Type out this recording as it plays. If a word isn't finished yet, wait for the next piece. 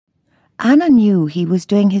Anna knew he was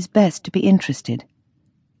doing his best to be interested.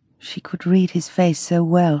 She could read his face so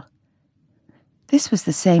well. This was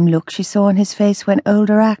the same look she saw on his face when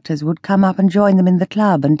older actors would come up and join them in the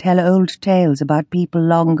club and tell old tales about people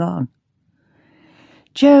long gone.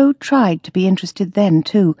 Joe tried to be interested then,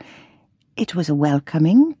 too. It was a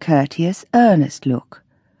welcoming, courteous, earnest look,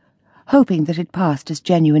 hoping that it passed as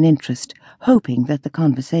genuine interest, hoping that the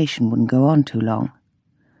conversation wouldn't go on too long.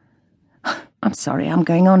 "I'm sorry, I'm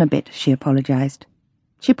going on a bit," she apologized.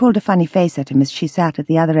 She pulled a funny face at him as she sat at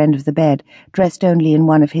the other end of the bed, dressed only in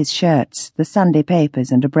one of his shirts, the Sunday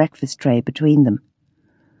papers and a breakfast tray between them.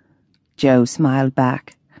 Joe smiled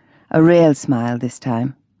back, a real smile this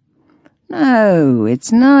time. "No,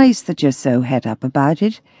 it's nice that you're so het up about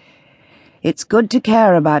it. It's good to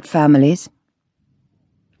care about families."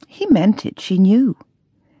 He meant it, she knew.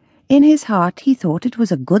 In his heart he thought it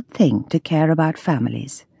was a good thing to care about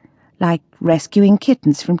families, like rescuing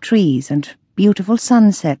kittens from trees and beautiful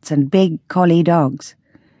sunsets and big collie dogs.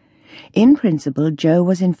 In principle, Joe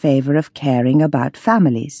was in favour of caring about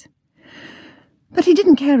families. But he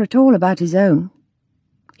didn't care at all about his own.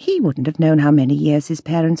 He wouldn't have known how many years his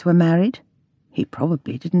parents were married. He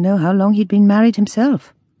probably didn't know how long he'd been married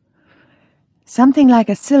himself. Something like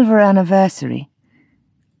a silver anniversary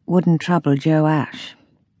wouldn't trouble Joe Ash.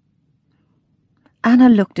 Anna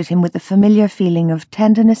looked at him with the familiar feeling of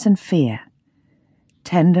tenderness and fear.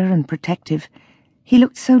 Tender and protective, he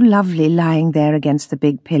looked so lovely lying there against the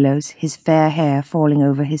big pillows, his fair hair falling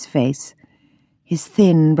over his face, his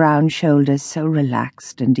thin brown shoulders so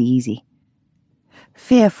relaxed and easy.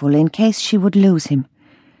 Fearful in case she would lose him,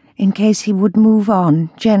 in case he would move on,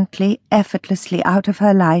 gently, effortlessly out of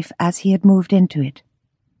her life as he had moved into it.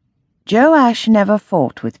 Joe Ash never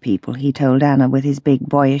fought with people, he told Anna with his big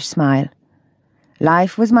boyish smile.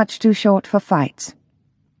 Life was much too short for fights.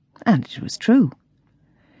 And it was true.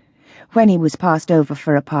 When he was passed over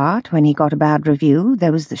for a part, when he got a bad review,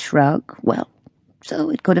 there was the shrug. Well, so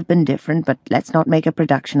it could have been different, but let's not make a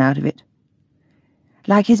production out of it.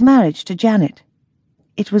 Like his marriage to Janet.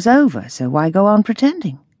 It was over, so why go on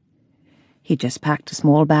pretending? He just packed a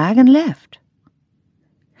small bag and left.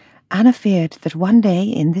 Anna feared that one day,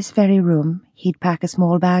 in this very room, he'd pack a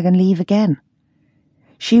small bag and leave again.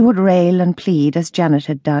 She would rail and plead as Janet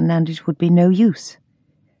had done, and it would be no use.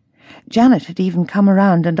 Janet had even come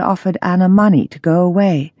around and offered Anna money to go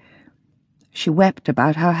away. She wept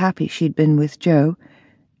about how happy she'd been with Joe.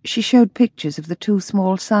 She showed pictures of the 2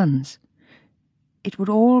 small sons. It would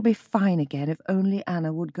all be fine again if only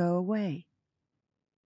Anna would go away.